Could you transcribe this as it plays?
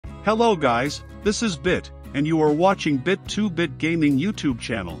Hello guys, this is Bit, and you are watching Bit2Bit Gaming YouTube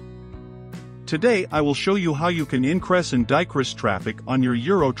channel. Today I will show you how you can increase and decrease traffic on your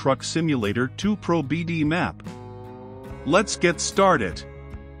Euro Truck Simulator 2 ProBD map. Let's get started.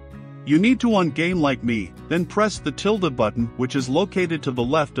 You need to on game like me, then press the tilde button which is located to the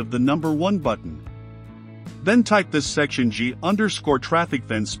left of the number 1 button. Then type this section G_traffic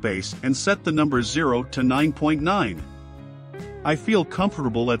then space and set the number 0 to 9.9. I feel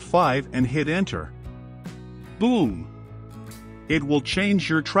comfortable at 5 and hit enter. Boom! It will change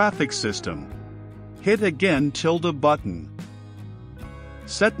your traffic system. Hit again tilde button.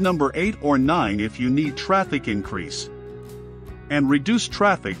 Set number 8 or 9 if you need traffic increase. And reduce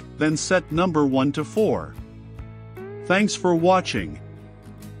traffic, then set number 1 to 4. Thanks for watching.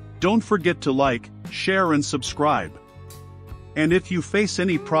 Don't forget to like, share and subscribe. And if you face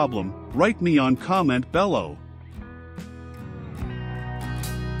any problem, write me on comment below.